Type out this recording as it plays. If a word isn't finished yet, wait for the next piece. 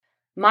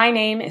My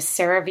name is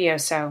Sarah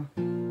Vioso.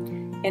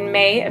 In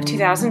May of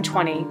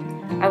 2020,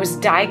 I was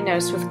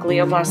diagnosed with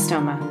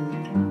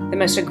glioblastoma, the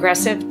most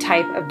aggressive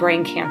type of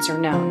brain cancer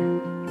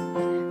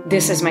known.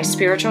 This is my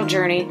spiritual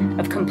journey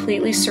of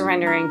completely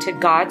surrendering to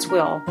God's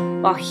will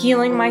while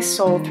healing my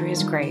soul through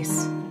His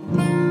grace.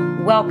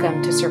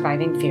 Welcome to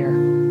Surviving Fear.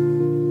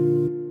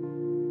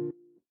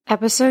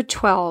 Episode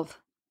 12,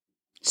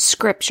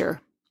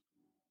 Scripture.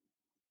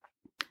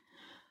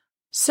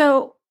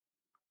 So,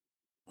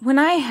 when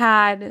I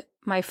had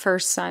my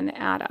first son,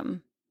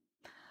 Adam,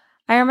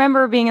 I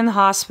remember being in the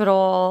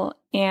hospital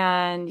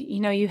and,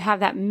 you have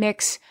that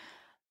mix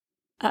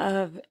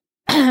of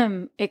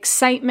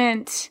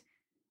excitement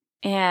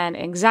and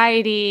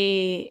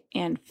anxiety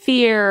and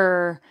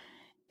fear,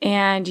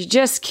 and you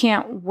just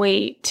can't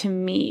wait to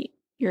meet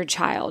your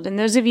child. And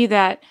those of you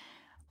that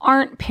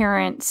aren't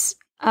parents,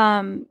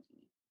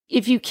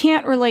 if you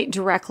can't relate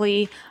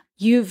directly,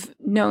 you've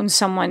known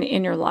someone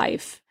in your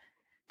life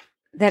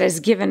that has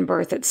given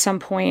birth at some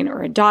point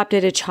or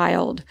adopted a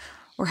child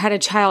or had a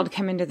child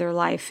come into their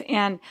life.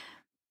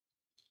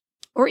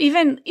 Or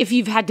even if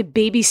you've had to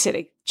babysit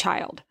a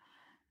child,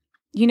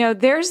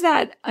 there's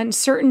that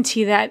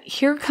uncertainty that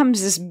here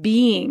comes this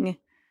being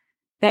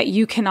that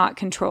you cannot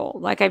control.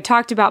 Like I've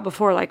talked about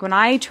before, like when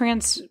I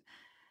transitioned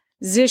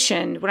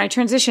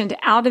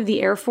out of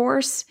the Air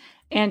Force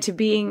and to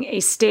being a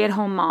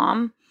stay-at-home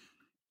mom,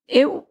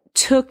 it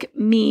took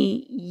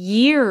me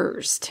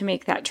years to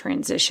make that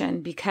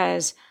transition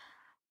because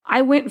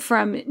I went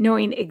from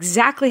knowing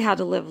exactly how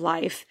to live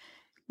life,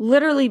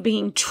 literally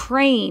being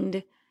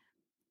trained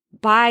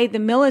by the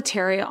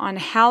military on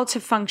how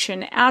to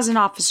function as an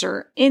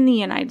officer in the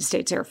United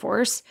States Air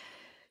Force,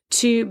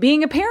 to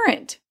being a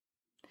parent.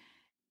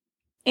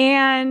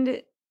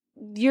 And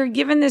you're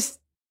given this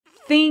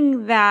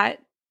thing that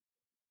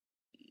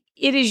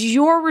it is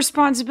your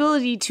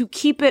responsibility to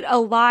keep it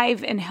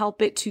alive and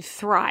help it to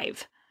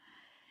thrive.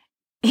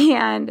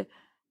 And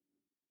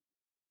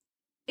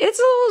it's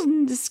a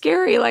little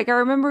scary. Like I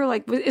remember,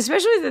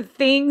 especially the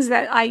things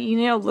that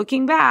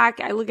looking back,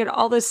 I look at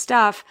all this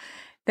stuff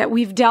that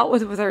we've dealt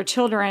with our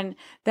children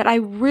that I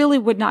really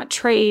would not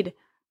trade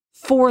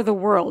for the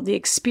world. The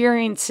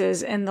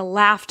experiences and the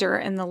laughter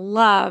and the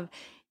love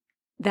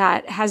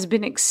that has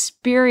been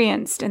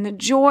experienced and the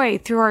joy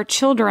through our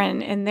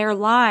children and their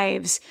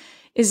lives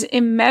is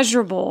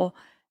immeasurable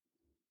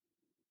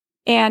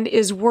and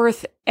is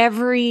worth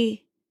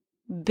every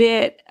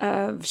bit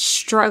of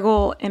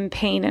struggle and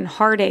pain and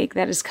heartache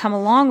that has come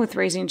along with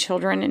raising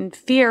children and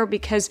fear,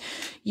 because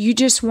you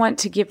just want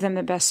to give them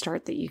the best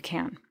start that you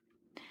can.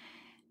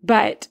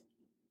 But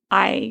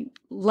I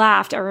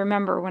laughed. I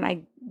remember when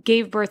I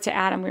gave birth to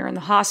Adam, we were in the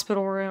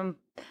hospital room.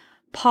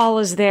 Paul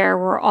is there.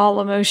 We're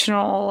all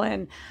emotional.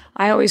 And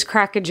I always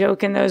crack a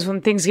joke in those. When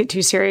things get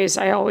too serious,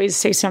 I always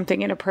say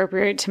something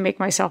inappropriate to make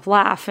myself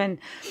laugh. And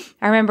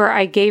I remember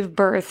I gave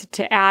birth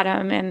to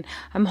Adam and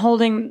I'm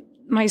holding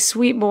my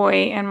sweet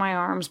boy in my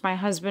arms. My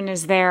husband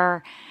is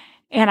there.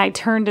 And I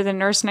turned to the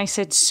nurse and I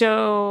said,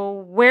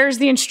 "So where's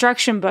the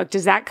instruction book?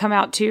 Does that come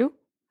out too?"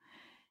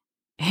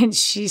 And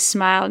she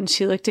smiled and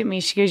she looked at me.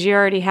 She goes, "You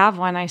already have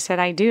one." I said,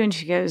 "I do." And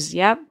she goes,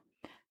 "Yep,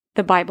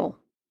 the Bible."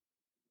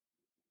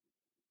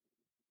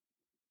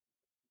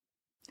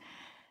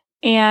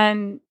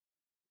 And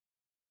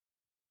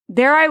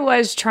there I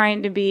was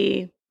trying to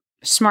be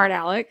smart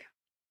aleck.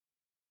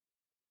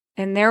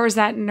 And there was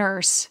that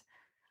nurse.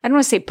 I don't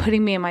want to say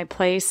putting me in my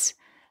place,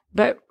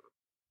 but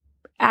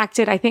I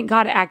think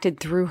God acted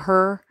through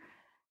her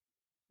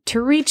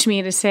to reach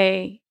me to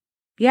say,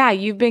 "Yeah,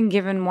 you've been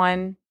given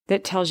one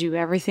that tells you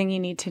everything you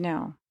need to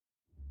know."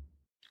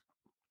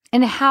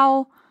 And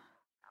how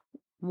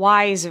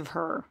wise of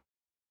her.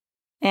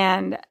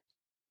 And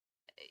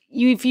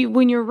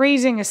when you're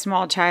raising a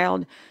small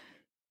child,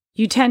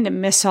 you tend to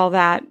miss all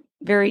that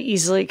very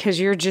easily because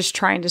you're just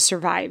trying to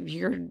survive.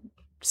 You're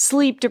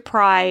sleep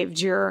deprived.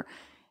 You're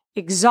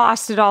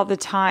exhausted all the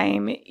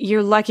time.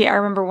 You're lucky. I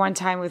remember one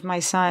time with my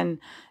son,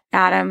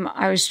 Adam,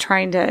 I was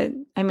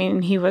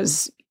he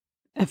was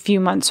a few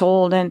months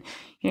old and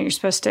you're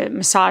supposed to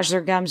massage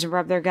their gums and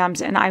rub their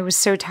gums. And I was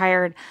so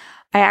tired.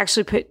 I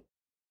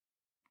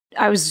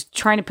was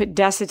trying to put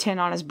Desitin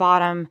on his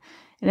bottom.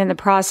 And in the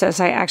process,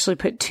 I actually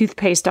put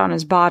toothpaste on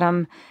his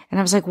bottom.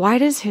 And I was like, why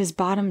does his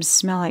bottom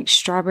smell like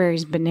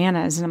strawberries,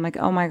 bananas? And I'm like,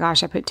 oh my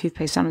gosh, I put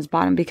toothpaste on his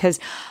bottom because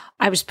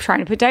I was trying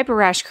to put diaper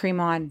rash cream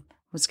on.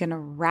 Was going to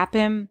wrap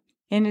him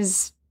in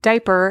his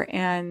diaper,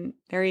 and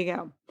there you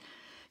go.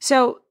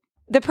 So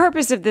the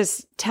purpose of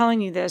this, telling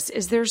you this,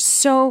 is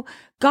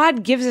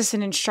God gives us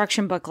an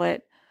instruction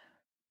booklet,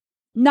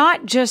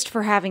 not just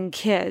for having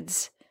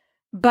kids,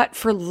 but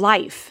for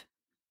life.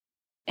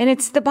 And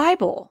it's the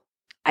Bible.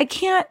 I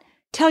can't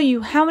tell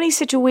you how many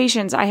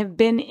situations I have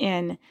been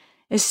in,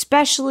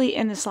 especially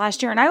in this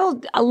last year.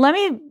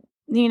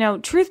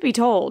 And truth be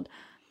told,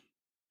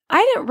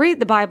 I didn't read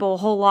the Bible a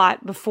whole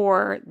lot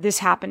before this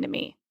happened to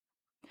me.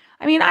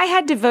 I mean, I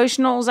had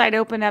devotionals I'd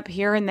open up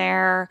here and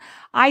there.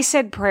 I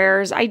said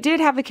prayers. I did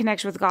have a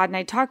connection with God and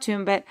I talked to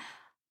Him, but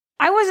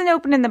I wasn't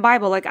opening the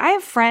Bible. Like, I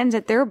have friends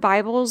that their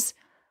Bibles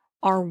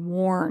are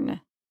worn.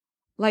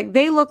 Like,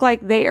 they look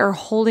like they are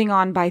holding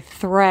on by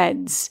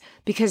threads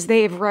because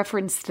they have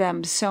referenced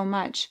them so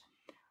much.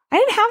 I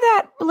didn't have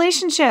that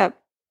relationship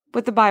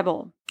with the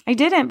Bible. I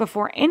didn't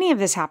before any of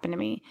this happened to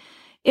me.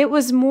 It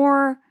was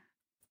more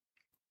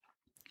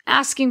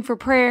asking for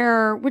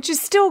prayer, which is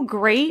still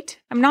great.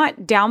 I'm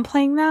not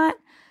downplaying that.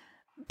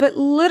 But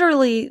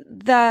literally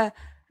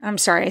I'm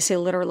sorry, I say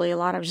literally a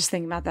lot. I was just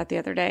thinking about that the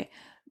other day.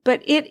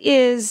 But it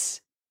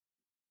is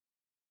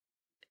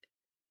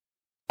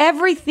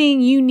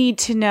everything you need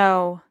to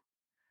know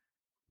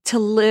to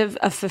live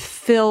a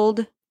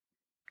fulfilled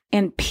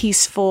and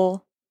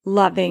peaceful,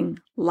 loving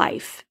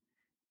life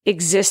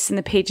exists in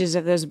the pages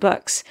of those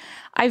books.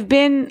 I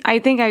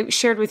think I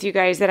shared with you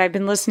guys that I've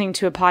been listening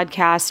to a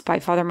podcast by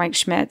Father Mike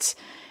Schmitz,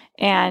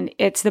 and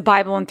it's the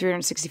Bible in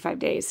 365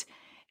 days.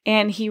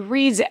 And he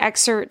reads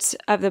excerpts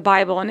of the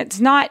Bible, and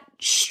it's not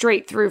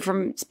straight through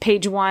from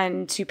page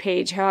 1 to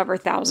page however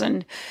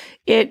 1,000.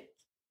 It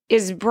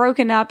is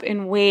broken up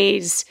in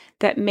ways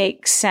that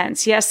make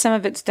sense. Yes, some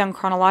of it's done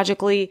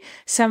chronologically.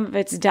 Some of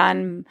it's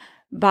done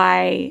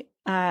by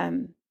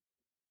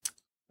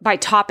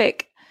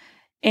topic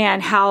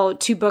and how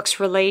two books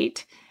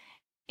relate.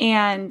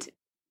 And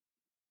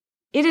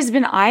it has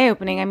been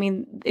eye-opening. I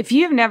mean, if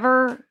you have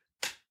never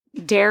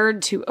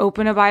dared to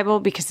open a Bible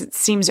because it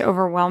seems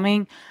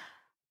overwhelming,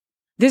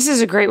 this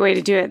is a great way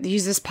to do it.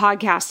 Use this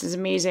podcast is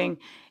amazing.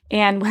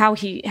 And how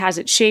he has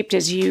it shaped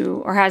has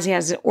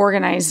it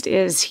organized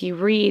is he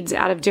reads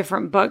out of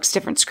different books,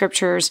 different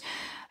scriptures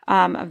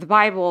of the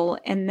Bible.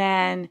 And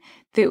then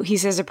he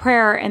says a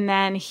prayer, and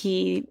then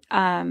he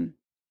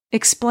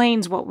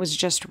explains what was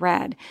just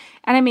read.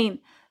 And I mean,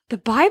 the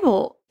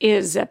Bible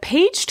is a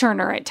page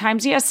turner at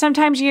times. Yes,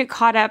 sometimes you get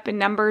caught up in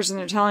numbers and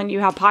they're telling you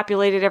how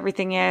populated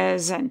everything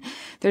is. And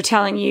they're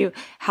telling you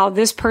how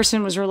this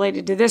person was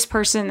related to this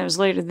person, that was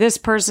related to this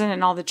person,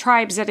 and all the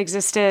tribes that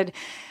existed.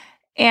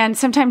 And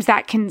sometimes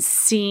that can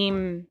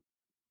seem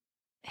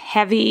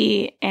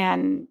heavy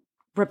and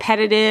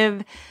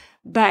repetitive,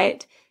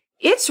 but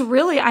it's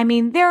really, I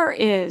mean, there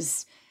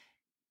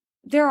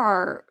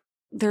are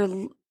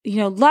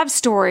love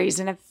stories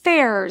and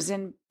affairs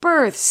and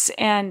births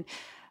and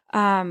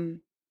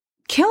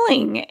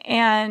killing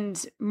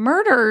and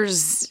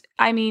murders.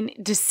 I mean,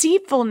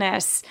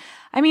 deceitfulness.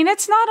 I mean,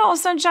 it's not all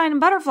sunshine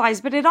and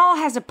butterflies, but it all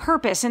has a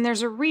purpose. And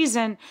there's a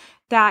reason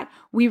that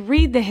we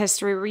read the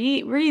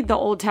history, read the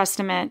Old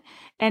Testament,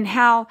 and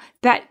how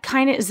that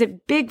kind of is a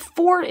big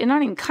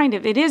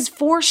it is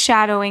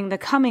foreshadowing the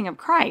coming of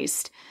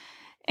Christ.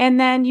 And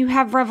then you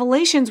have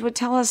Revelations, which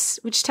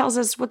tells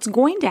us what's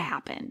going to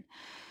happen.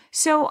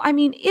 So, I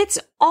mean, it's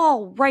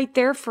all right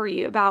there for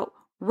you about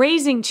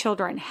raising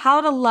children, how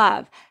to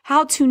love,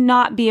 how to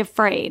not be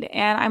afraid.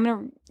 And I'm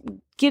going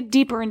to get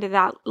deeper into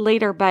that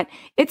later, but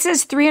it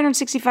says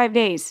 365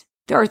 days,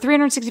 or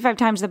 365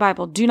 times in the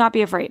Bible, do not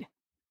be afraid.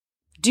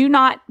 Do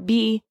not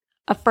be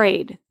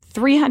afraid.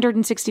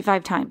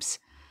 365 times.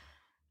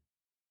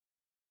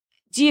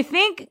 Do you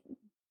think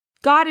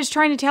God is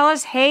trying to tell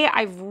us, hey,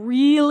 I've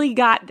really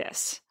got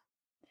this?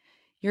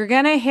 You're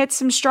going to hit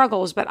some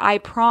struggles, but I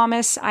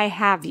promise I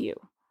have you.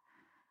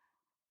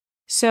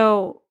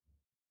 So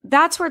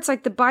that's where it's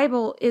like the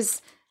Bible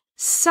is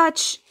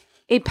such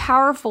a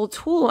powerful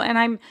tool. And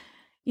I'm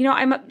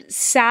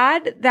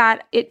sad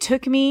that it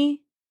took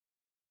me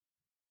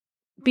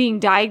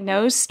being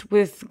diagnosed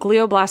with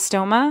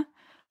glioblastoma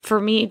for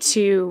me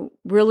to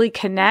really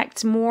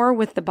connect more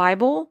with the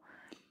Bible.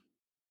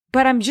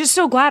 But I'm just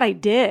so glad I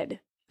did.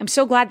 I'm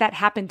so glad that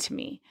happened to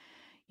me.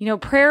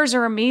 Prayers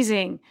are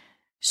amazing.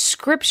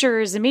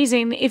 Scripture is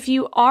amazing. If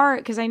you are,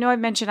 because I know I've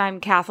mentioned I'm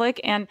Catholic,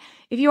 and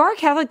if you are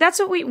Catholic, that's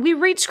what we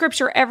read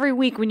scripture every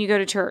week when you go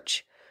to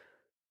church.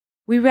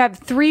 We have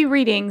 3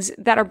 readings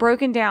that are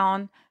broken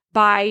down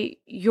by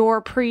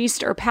your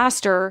priest or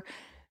pastor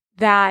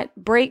that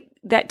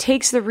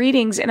takes the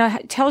readings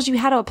and tells you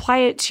how to apply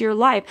it to your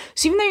life.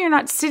 So even though you're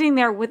not sitting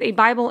there with a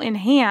Bible in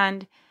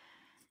hand,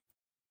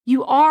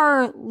 you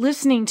are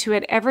listening to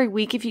it every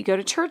week if you go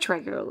to church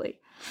regularly.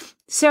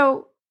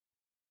 So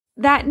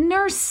that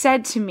nurse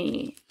said to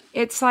me,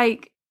 it's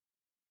like,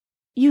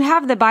 you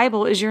have the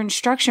Bible as your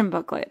instruction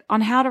booklet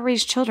on how to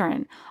raise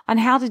children, on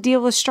how to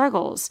deal with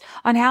struggles,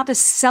 on how to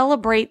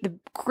celebrate the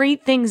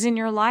great things in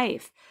your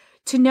life,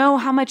 to know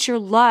how much you're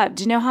loved,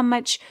 to know how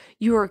much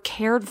you are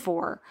cared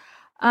for.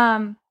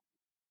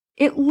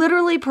 It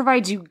literally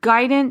provides you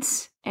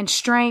guidance and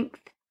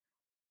strength,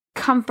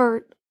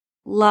 comfort,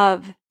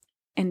 love,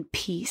 and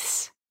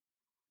peace,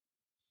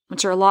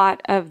 which are a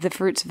lot of the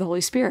fruits of the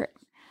Holy Spirit.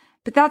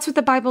 But that's what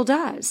the Bible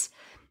does.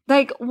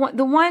 Like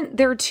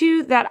there are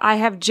 2 that I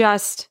have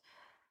just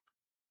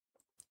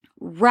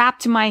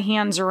wrapped my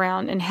hands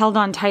around and held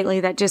on tightly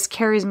that just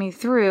carries me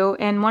through.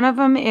 And one of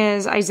them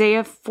is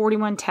Isaiah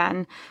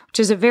 41:10, which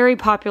is a very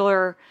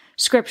popular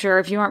scripture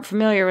if you aren't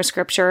familiar with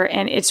scripture.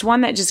 And it's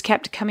one that just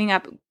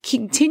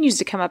continues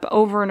to come up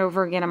over and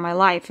over again in my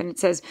life. And it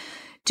says,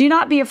 "Do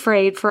not be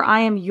afraid, for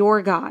I am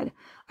your God.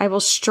 I will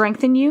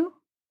strengthen you.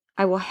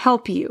 I will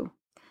help you.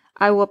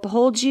 I will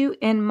uphold you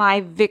in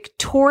my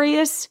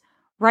victorious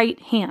right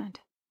hand.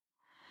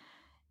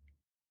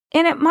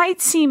 And it might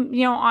seem,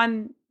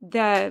 on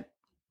the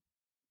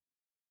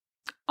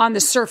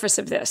surface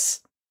of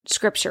this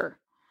scripture,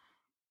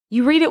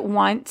 you read it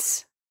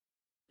once,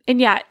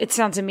 and yeah, it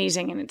sounds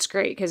amazing and it's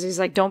great because he's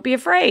like, don't be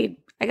afraid.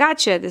 I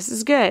got you. This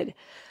is good.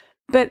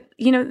 But,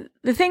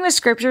 the thing with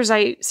scriptures,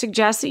 I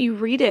suggest that you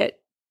read it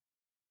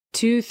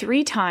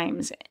 2-3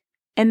 times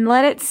and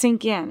let it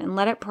sink in and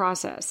let it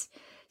process.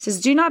 It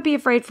says, do not be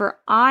afraid, for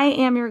I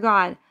am your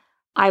God.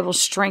 I will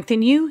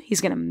strengthen you. He's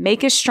going to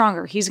make us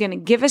stronger. He's going to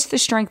give us the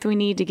strength we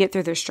need to get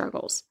through the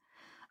struggles.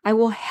 I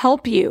will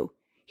help you.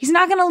 He's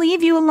not going to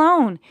leave you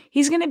alone.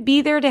 He's going to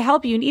be there to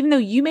help you. And even though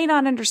you may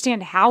not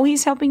understand how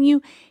he's helping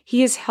you,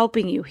 he is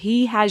helping you.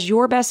 He has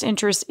your best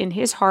interest in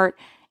his heart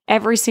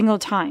every single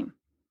time.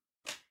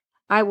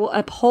 I will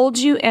uphold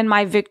you in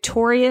my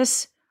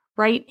victorious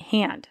right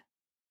hand.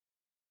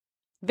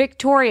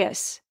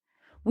 Victorious.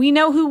 We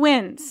know who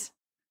wins.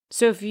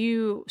 So if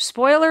you,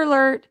 spoiler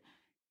alert,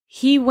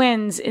 he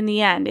wins in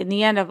the end. In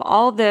the end of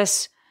all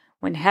this,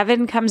 when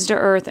heaven comes to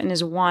earth and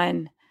is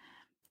one,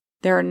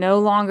 there are no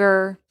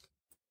longer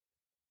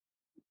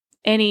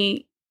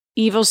any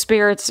evil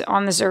spirits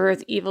on this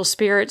earth, evil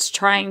spirits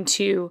trying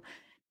to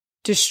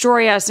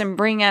destroy us and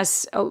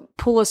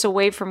pull us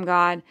away from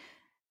God.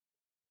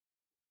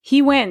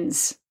 He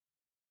wins.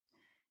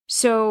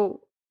 So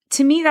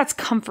to me, that's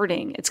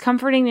comforting. It's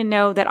comforting to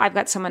know that I've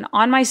got someone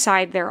on my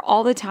side there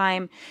all the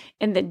time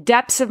in the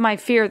depths of my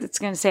fear that's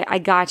going to say, I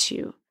got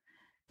you.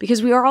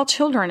 Because we are all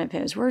children of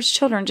his. We're his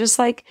children. Just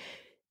like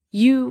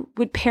you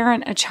would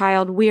parent a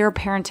child, we are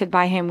parented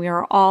by him. We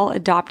are all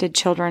adopted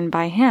children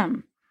by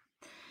him.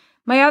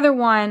 My other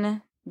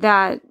one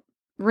that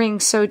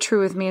rings so true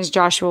with me is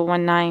Joshua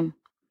 1:9.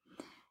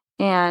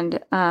 And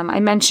I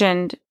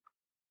mentioned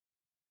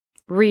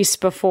Reese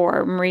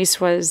before.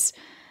 Reese was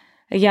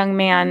a young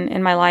man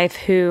in my life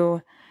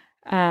who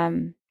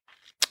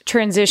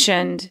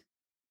transitioned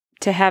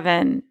to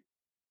heaven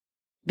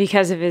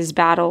because of his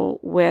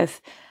battle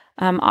with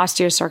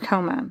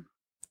osteosarcoma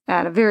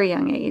at a very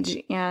young age.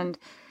 And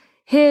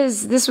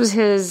this was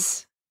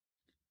his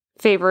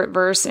favorite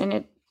verse, and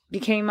it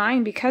became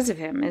mine because of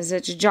him. It's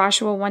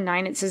Joshua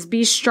 1:9. It says,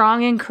 be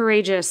strong and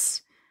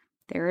courageous.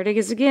 There it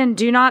is again.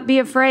 Do not be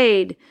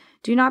afraid.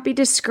 Do not be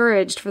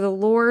discouraged, for the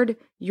Lord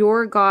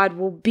your God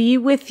will be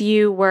with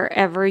you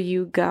wherever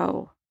you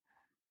go.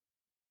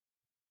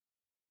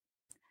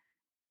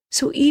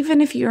 So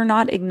even if you're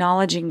not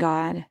acknowledging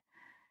God,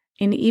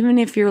 and even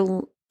if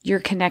your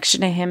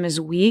connection to him is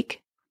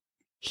weak,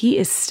 he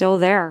is still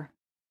there.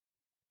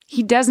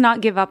 He does not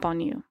give up on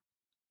you.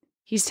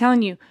 He's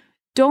telling you,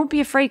 don't be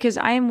afraid because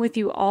I am with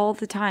you all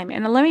the time.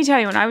 And let me tell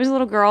you, when I was a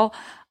little girl,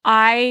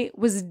 I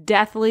was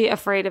deathly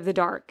afraid of the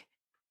dark.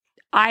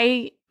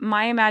 My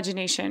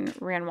imagination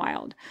ran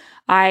wild.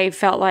 I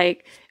felt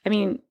like,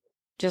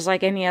 just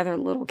like any other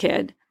little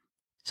kid,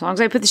 as long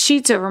as I put the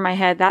sheets over my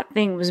head, that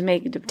thing was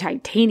made of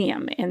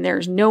titanium, and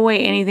there's no way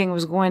anything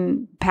was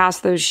going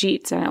past those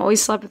sheets. And I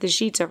always slept with the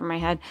sheets over my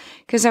head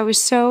because I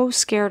was so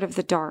scared of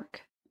the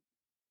dark.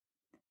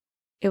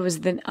 It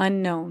was the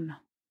unknown.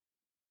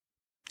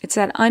 It's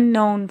that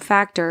unknown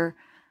factor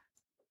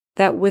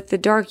that with the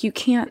dark you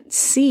can't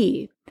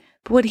see.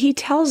 But what he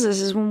tells us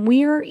is when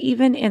we are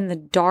even in the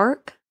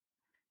dark,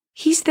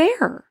 he's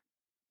there.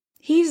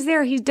 He's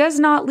there. He does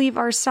not leave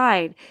our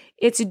side.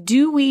 It's,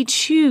 do we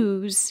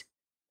choose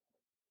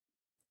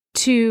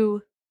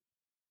to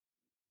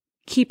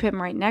keep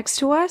him right next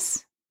to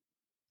us?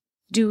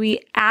 Do we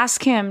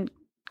ask him,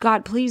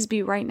 God, please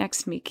be right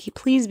next to me.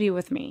 Please be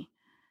with me.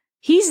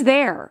 He's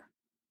there.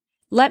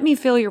 Let me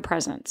feel your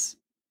presence.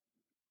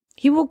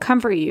 He will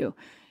comfort you.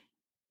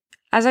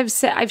 As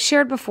I've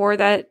shared before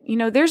that,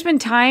 there's been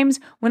times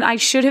when I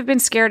should have been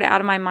scared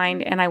out of my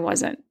mind and I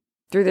wasn't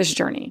through this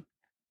journey.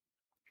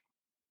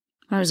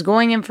 I was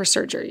going in for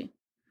surgery.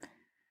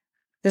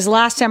 This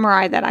last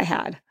MRI that I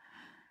had,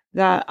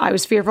 that I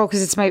was fearful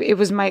because this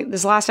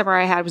last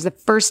MRI I had was the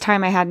first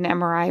time I had an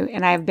MRI,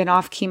 and I have been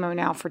off chemo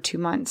now for 2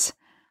 months.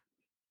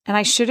 And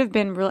I should have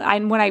been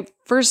when I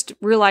first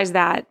realized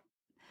that,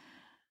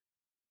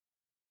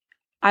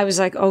 I was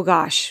like, oh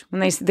gosh,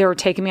 when they were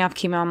taking me off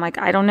chemo, I'm like,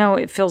 I don't know.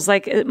 It feels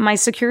like my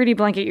security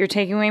blanket. You're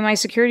taking away my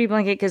security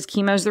blanket because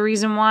chemo's the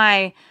reason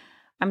why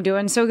I'm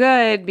doing so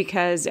good,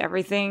 because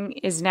everything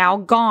is now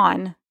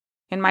gone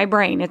in my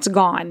brain. It's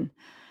gone.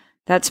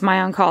 That's my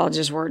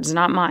oncologist's words,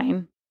 not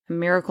mine. A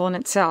miracle in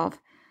itself,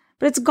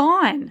 but it's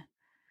gone.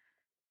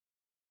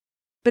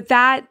 But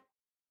that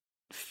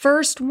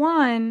first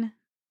one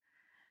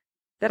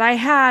that I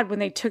had when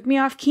they took me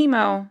off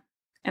chemo,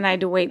 and I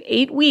had to wait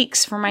 8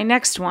 weeks for my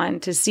next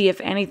one to see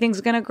if anything's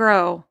going to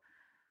grow.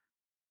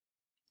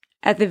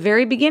 At the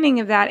very beginning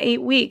of that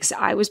 8 weeks,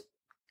 I was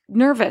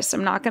nervous.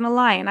 I'm not going to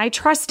lie. And I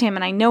trust him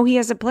and I know he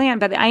has a plan,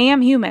 but I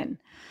am human.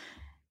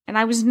 And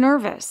I was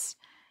nervous.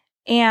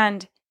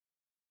 And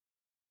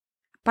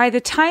by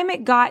the time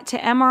it got to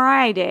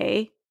MRI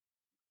day,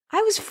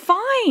 I was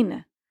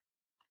fine.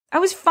 I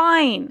was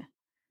fine.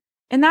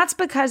 And that's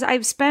because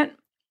I've spent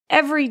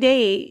every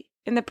day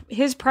in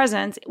his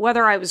presence,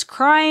 whether I was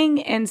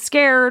crying and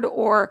scared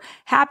or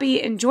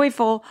happy and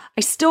joyful,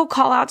 I still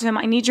call out to him,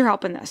 I need your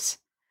help in this.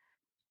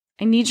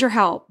 I need your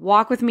help.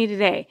 Walk with me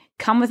today.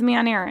 Come with me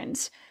on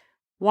errands.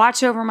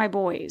 Watch over my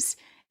boys.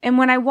 And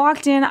when I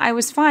walked in, I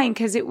was fine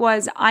because it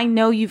was, I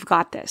know you've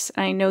got this.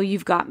 And I know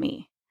you've got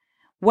me.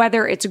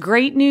 Whether it's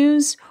great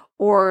news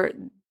or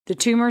the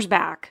tumor's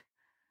back,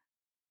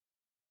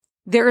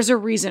 there is a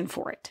reason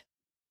for it.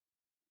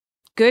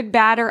 Good,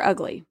 bad, or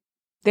ugly.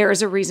 There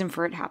is a reason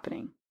for it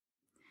happening.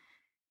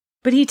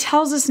 But he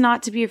tells us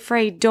not to be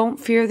afraid. Don't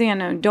fear the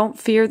unknown. Don't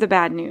fear the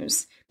bad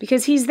news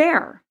because he's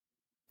there.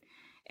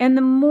 And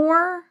the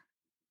more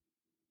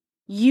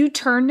you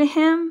turn to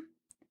him,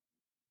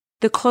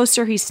 the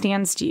closer he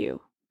stands to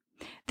you.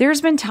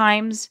 There's been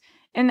times,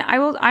 and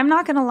I'm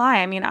not going to lie.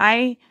 I mean,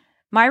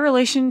 my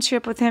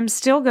relationship with him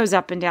still goes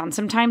up and down.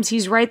 Sometimes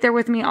he's right there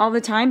with me all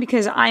the time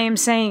because I am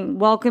saying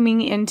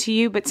welcoming into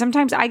you. But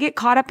sometimes I get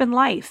caught up in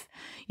life.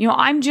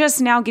 I'm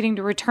just now getting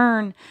to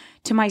return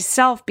to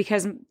myself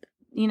because,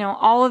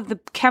 all of the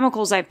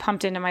chemicals I've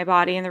pumped into my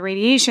body and the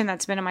radiation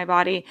that's been in my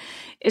body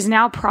is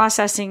now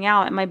processing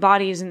out and my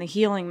body is in the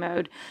healing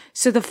mode.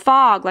 So the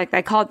fog, like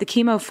I call it the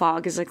chemo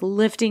fog, is like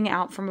lifting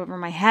out from over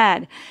my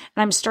head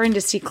and I'm starting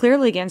to see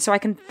clearly again so I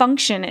can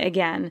function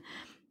again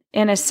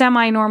in a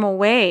semi-normal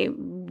way,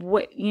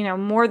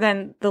 more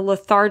than the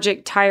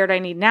lethargic, tired, I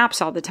need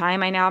naps all the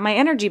time. I now have my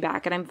energy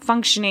back and I'm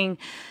functioning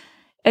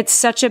at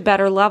such a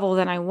better level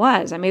than I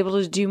was. I'm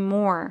able to do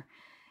more.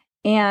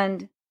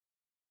 And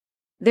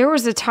there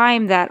was a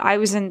time that I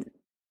was in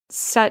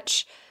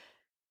such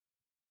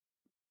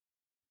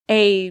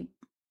a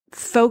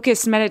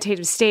focused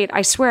meditative state.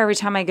 I swear every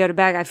time I go to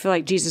bed, I feel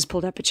like Jesus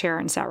pulled up a chair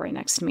and sat right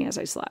next to me as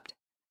I slept.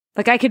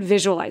 Like I could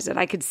visualize it.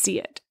 I could see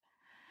it.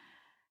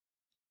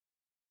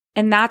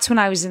 And that's when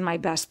I was in my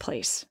best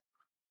place.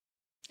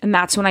 And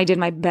that's when I did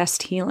my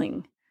best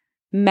healing,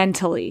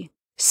 mentally,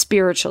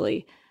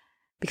 spiritually,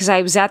 because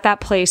I was at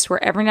that place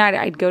where every night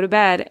I'd go to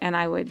bed and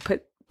I would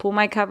pull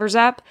my covers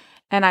up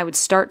and I would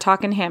start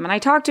talking to him. And I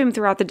talked to him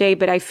throughout the day,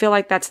 but I feel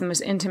like that's the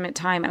most intimate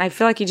time. And I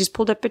feel like he just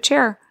pulled up a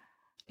chair.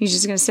 He's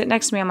just going to sit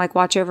next to me. I'm like,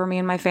 watch over me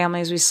and my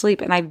family as we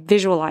sleep. And I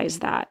visualize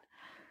that.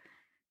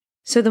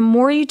 So the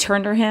more you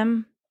turn to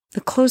him,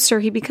 the closer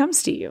he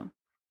becomes to you.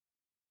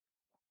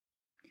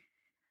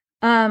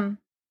 I've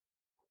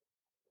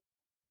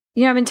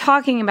been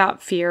talking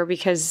about fear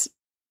because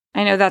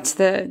I know that's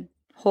the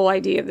whole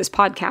idea of this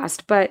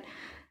podcast, but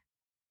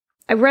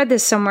I read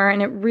this somewhere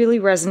and it really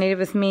resonated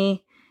with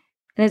me.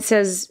 And it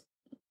says,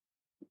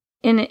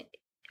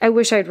 I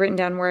wish I'd written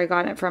down where I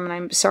got it from, and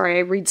I'm sorry,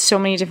 I read so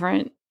many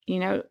different,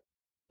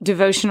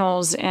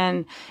 devotionals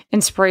and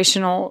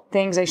inspirational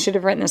things. I should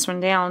have written this one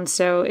down.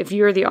 So if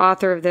you're the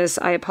author of this,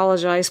 I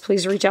apologize.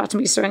 Please reach out to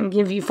me so I can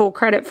give you full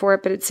credit for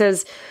it. But it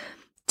says,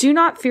 do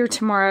not fear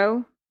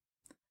tomorrow,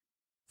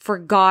 for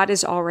God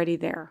is already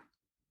there.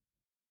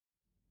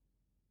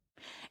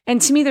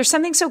 And to me, there's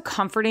something so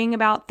comforting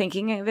about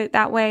thinking of it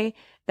that way,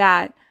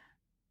 that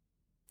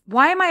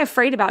why am I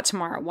afraid about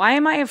tomorrow? Why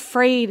am I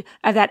afraid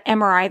of that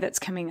MRI that's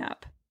coming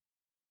up?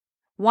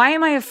 Why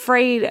am I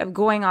afraid of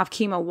going off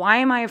chemo? Why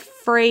am I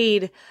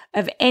afraid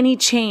of any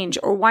change?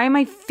 Or why am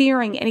I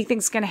fearing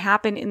anything's going to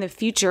happen in the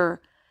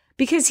future?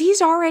 Because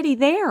he's already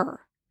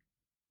there.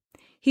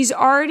 He's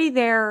already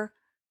there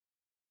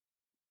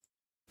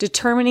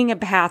determining a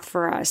path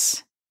for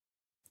us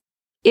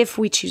if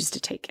we choose to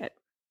take it.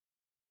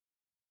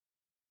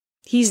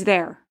 He's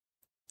there.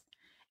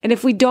 And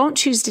if we don't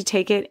choose to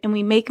take it and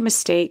we make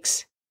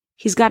mistakes,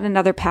 he's got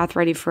another path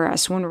ready for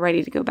us when we're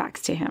ready to go back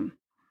to him.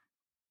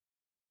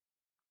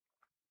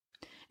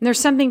 And there's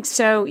something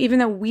so, even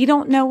though we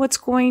don't know what's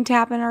going to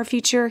happen in our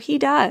future, he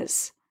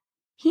does.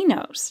 He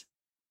knows.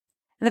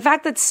 And the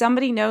fact that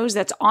somebody knows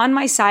that's on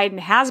my side and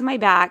has my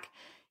back,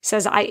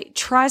 says I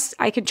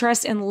can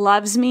trust and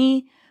loves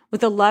me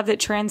with a love that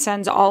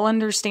transcends all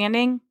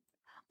understanding,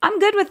 I'm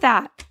good with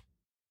that.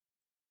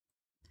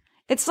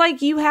 It's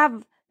like you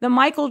have the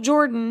Michael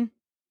Jordan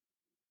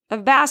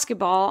of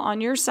basketball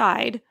on your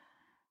side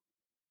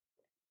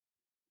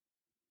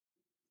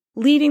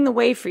leading the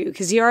way for you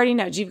because he already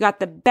knows you've got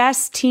the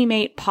best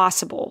teammate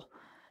possible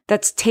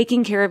that's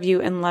taking care of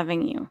you and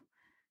loving you.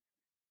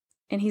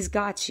 And he's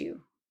got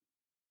you.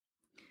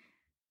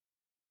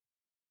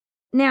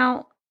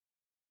 Now,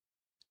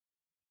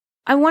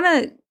 I want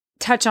to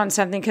touch on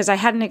something because I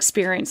had an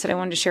experience that I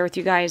wanted to share with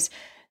you guys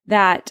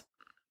that,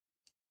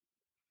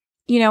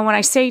 when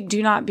I say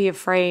do not be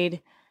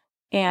afraid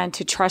and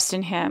to trust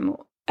in him,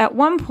 at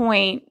one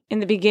point in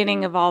the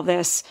beginning of all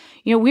this,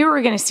 we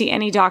were going to see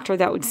any doctor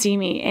that would see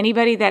me,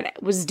 anybody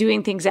that was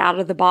doing things out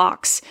of the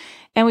box.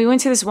 And we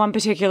went to this one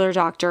particular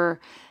doctor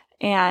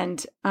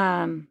and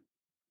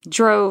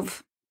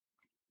drove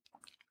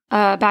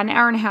about an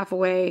hour and a half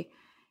away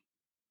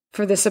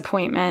for this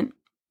appointment.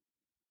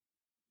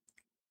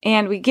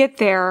 And we get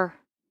there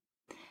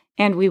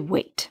and we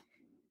wait.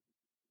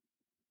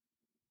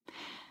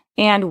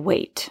 And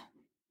wait.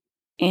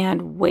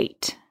 And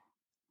wait.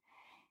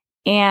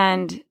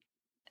 And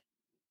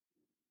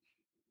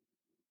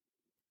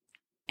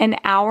an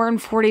hour and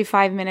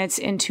 45 minutes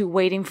into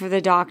waiting for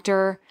the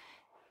doctor.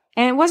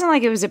 And it wasn't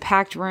like it was a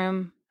packed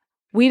room.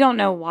 We don't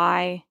know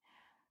why.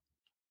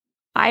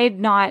 I had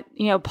not,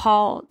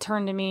 Paul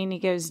turned to me and he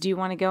goes, "Do you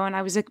want to go?" And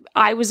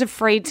I was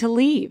afraid to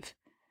leave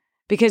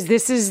because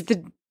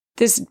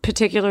this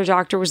particular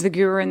doctor was the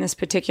guru in this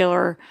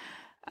particular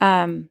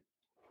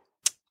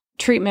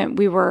treatment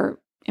we were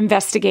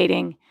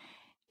investigating.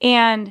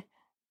 And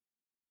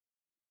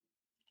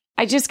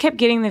I just kept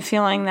getting the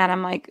feeling that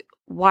I'm like,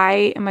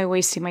 why am I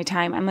wasting my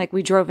time? I'm like,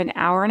 we drove an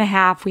hour and a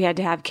half. We had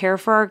to have care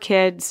for our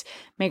kids,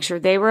 make sure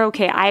they were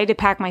okay. I had to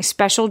pack my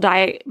special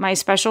diet, my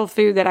special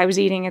food that I was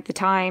eating at the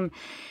time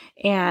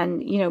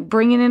and,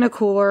 bring it in a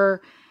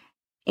cooler.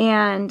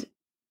 And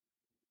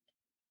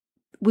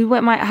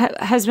my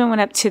husband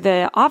went up to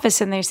the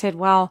office and they said,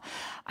 "Well,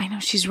 I know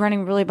she's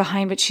running really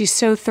behind, but she's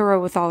so thorough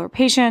with all her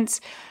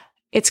patients.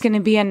 It's going to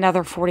be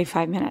another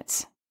 45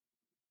 minutes.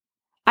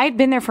 I'd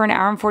been there for an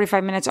hour and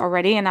 45 minutes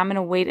already, and I'm going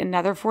to wait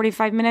another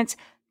 45 minutes.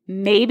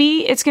 Maybe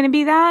it's going to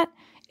be that.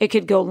 It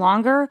could go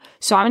longer.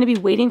 So I'm going to be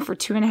waiting for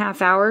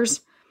 2.5 hours.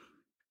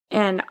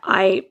 And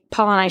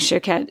Paul and I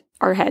shook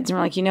our heads and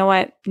we're like, you know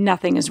what?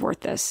 Nothing is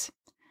worth this.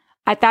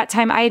 At that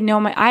time, I had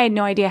no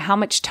idea how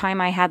much time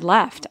I had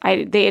left.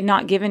 They had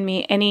not given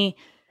me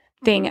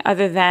anything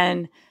other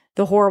than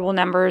the horrible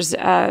numbers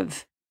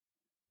of,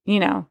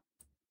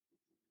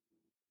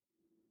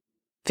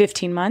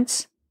 15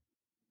 months.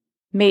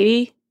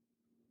 Maybe,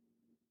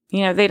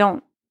 they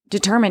don't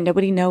determine.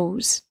 Nobody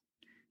knows,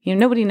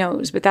 nobody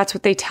knows, but that's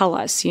what they tell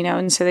us,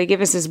 and so they give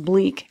us this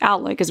bleak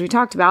outlook as we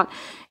talked about.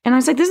 And I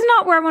was like, this is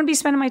not where I want to be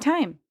spending my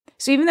time.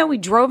 So even though we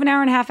drove an hour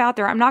and a half out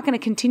there, I'm not going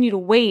to continue to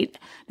wait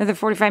another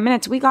 45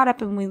 minutes. We got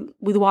up and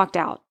we walked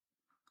out.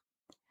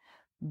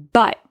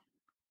 But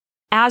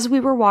as we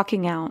were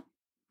walking out,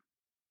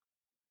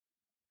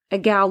 a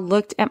gal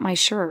looked at my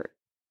shirt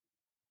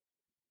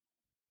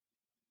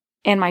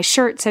and my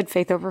shirt said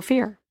Faith Over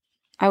Fear.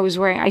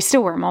 I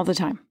still wear them all the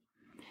time.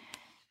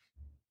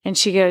 And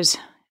she goes,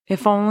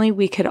 "If only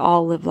we could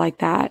all live like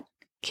that.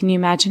 Can you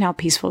imagine how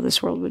peaceful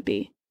this world would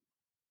be?"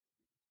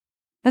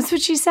 That's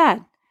what she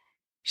said.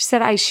 She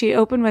said, she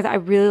opened with, "I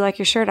really like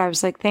your shirt." I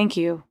was like, "Thank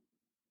you.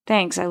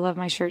 Thanks. I love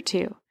my shirt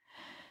too."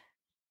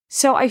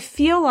 So I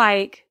feel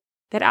like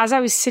that as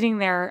I was sitting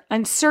there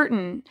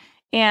uncertain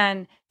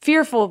and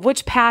fearful of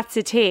which path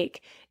to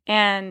take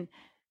and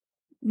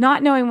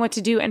not knowing what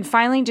to do and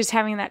finally just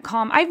having that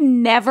calm. I've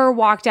never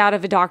walked out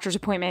of a doctor's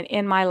appointment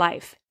in my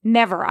life.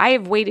 Never. I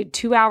have waited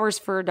 2 hours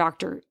for a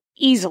doctor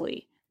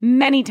easily,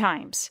 many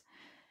times.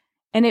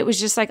 And it was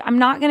just like, I'm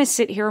not going to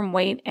sit here and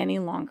wait any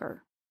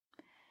longer.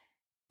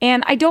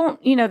 And I don't,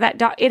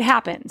 it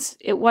happens.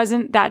 It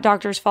wasn't that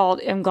doctor's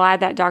fault. I'm glad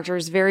that doctor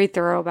is very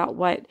thorough about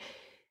what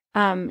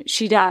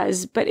she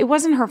does, but it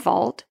wasn't her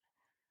fault.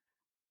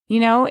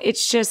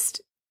 It's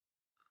just,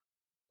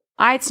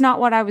 it's not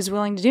what I was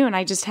willing to do. And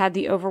I just had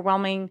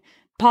Paul and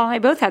I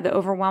both had the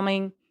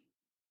overwhelming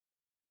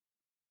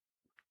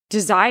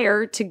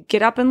desire to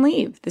get up and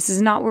leave. This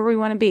is not where we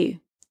want to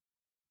be.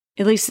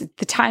 At least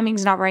the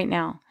timing's not right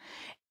now.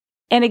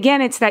 And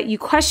again, it's that you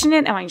question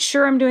it. Am I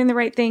sure I'm doing the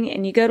right thing?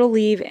 And you go to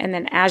leave. And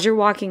then as you're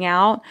walking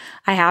out,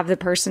 I have the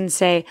person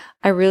say,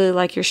 "I really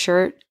like your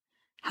shirt.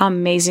 How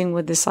amazing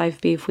would this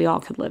life be if we all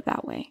could live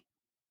that way?"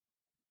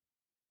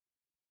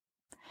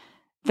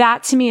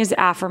 That to me is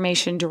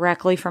affirmation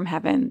directly from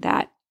heaven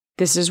that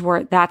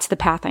that's the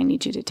path I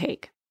need you to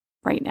take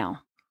right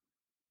now.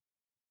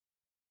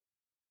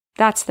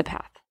 That's the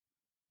path.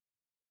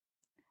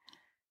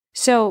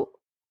 So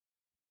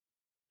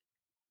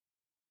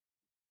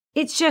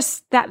it's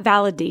just that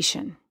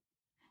validation.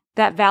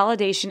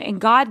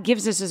 And God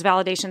gives us his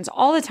validations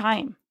all the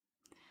time.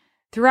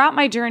 Throughout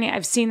my journey,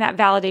 I've seen that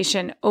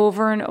validation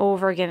over and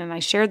over again. And I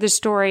shared this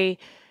story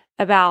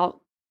about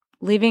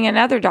leaving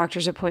another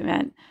doctor's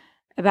appointment,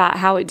 about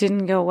how it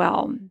didn't go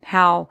well,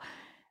 how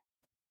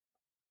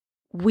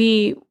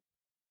it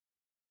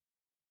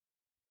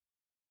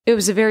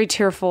was a very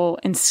tearful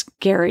and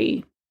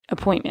scary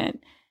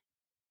appointment.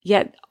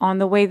 Yet on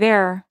the way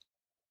there,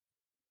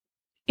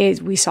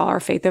 we saw our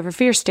Faith Over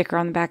Fear sticker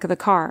on the back of the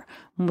car.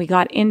 When we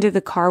got into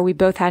the car, we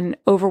both had an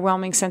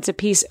overwhelming sense of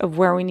peace of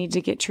where we need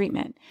to get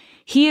treatment.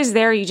 He is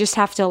there. You just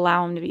have to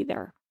allow him to be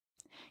there.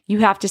 You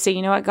have to say,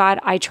 "You know what, God,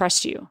 I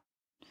trust you."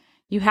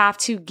 You have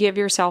to give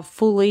yourself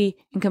fully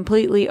and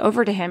completely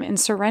over to him and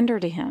surrender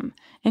to him.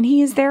 And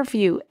he is there for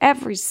you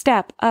every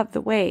step of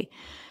the way.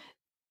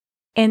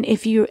 And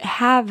if you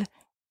have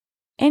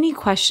any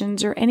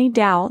questions or any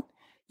doubt,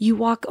 you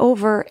walk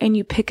over and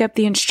you pick up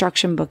the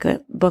instruction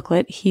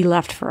booklet he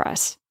left for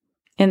us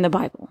in the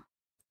Bible.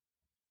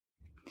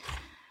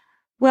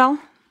 Well,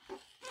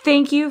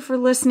 thank you for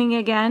listening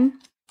again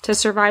to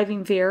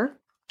Surviving Fear.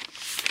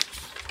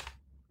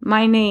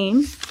 My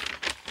name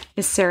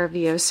is Sarah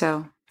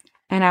Vioso,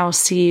 and I will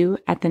see you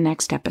at the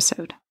next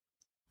episode.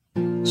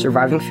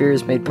 Surviving Fear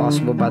is made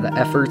possible by the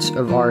efforts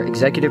of our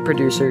executive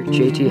producer,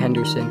 JT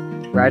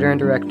Henderson, writer and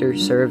director,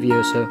 Sarah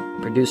Vioso,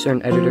 producer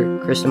and editor,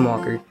 Kristen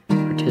Walker,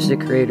 artistic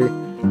creator,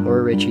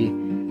 Laura Ritchie,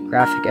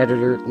 graphic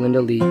editor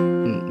Linda Lee,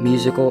 and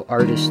musical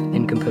artist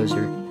and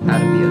composer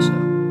Adam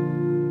Bioso.